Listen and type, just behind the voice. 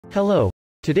Hello.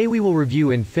 Today we will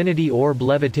review Infinity Orb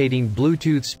Levitating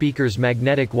Bluetooth Speakers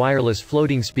Magnetic Wireless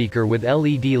Floating Speaker with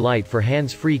LED light for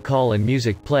hands-free call and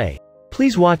music play.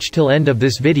 Please watch till end of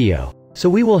this video, so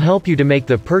we will help you to make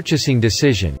the purchasing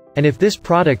decision, and if this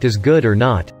product is good or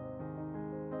not.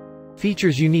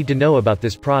 Features you need to know about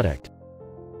this product.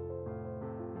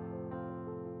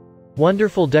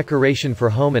 Wonderful decoration for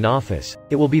home and office.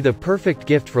 It will be the perfect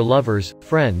gift for lovers,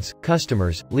 friends,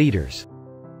 customers, leaders.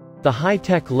 The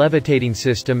high-tech levitating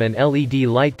system and LED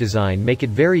light design make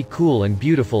it very cool and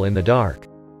beautiful in the dark.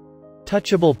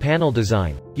 Touchable panel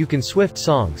design. You can swift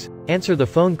songs, answer the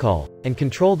phone call, and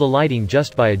control the lighting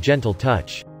just by a gentle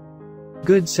touch.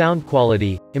 Good sound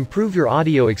quality. Improve your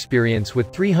audio experience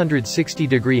with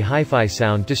 360-degree hi-fi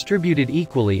sound distributed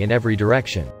equally in every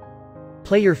direction.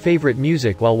 Play your favorite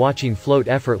music while watching float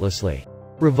effortlessly.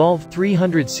 Revolve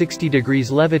 360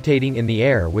 degrees levitating in the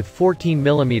air with 14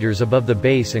 mm above the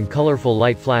base and colorful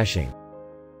light flashing.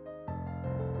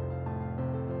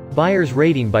 Buyer's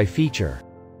rating by feature.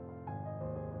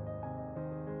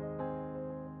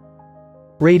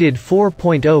 Rated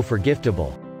 4.0 for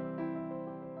giftable.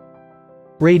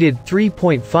 Rated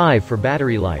 3.5 for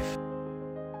battery life.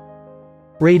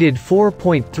 Rated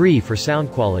 4.3 for sound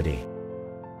quality.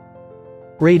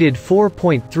 Rated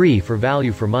 4.3 for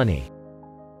value for money.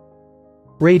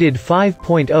 Rated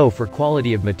 5.0 for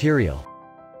quality of material.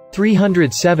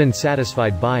 307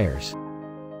 satisfied buyers.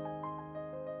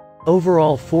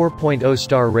 Overall 4.0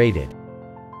 star rated.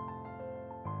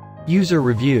 User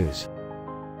reviews.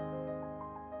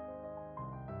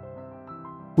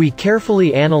 We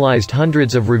carefully analyzed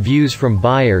hundreds of reviews from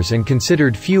buyers and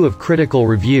considered few of critical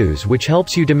reviews, which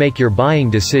helps you to make your buying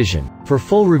decision. For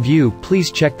full review, please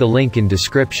check the link in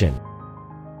description.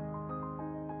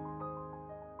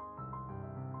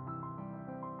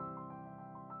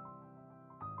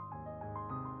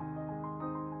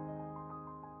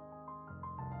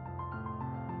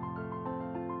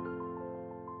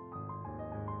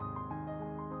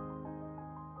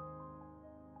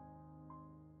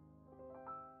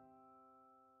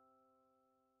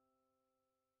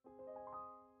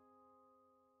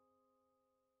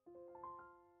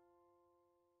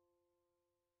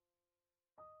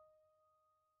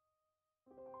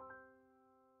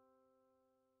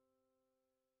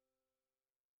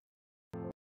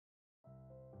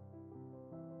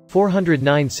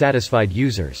 $409 satisfied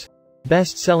users.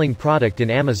 Best-selling product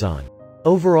in Amazon.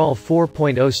 Overall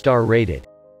 4.0 star rated.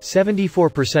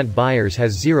 74% buyers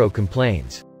has 0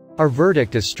 complaints. Our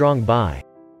verdict is strong buy.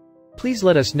 Please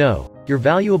let us know your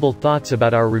valuable thoughts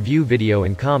about our review video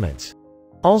in comments.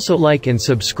 Also like and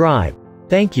subscribe.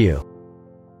 Thank you.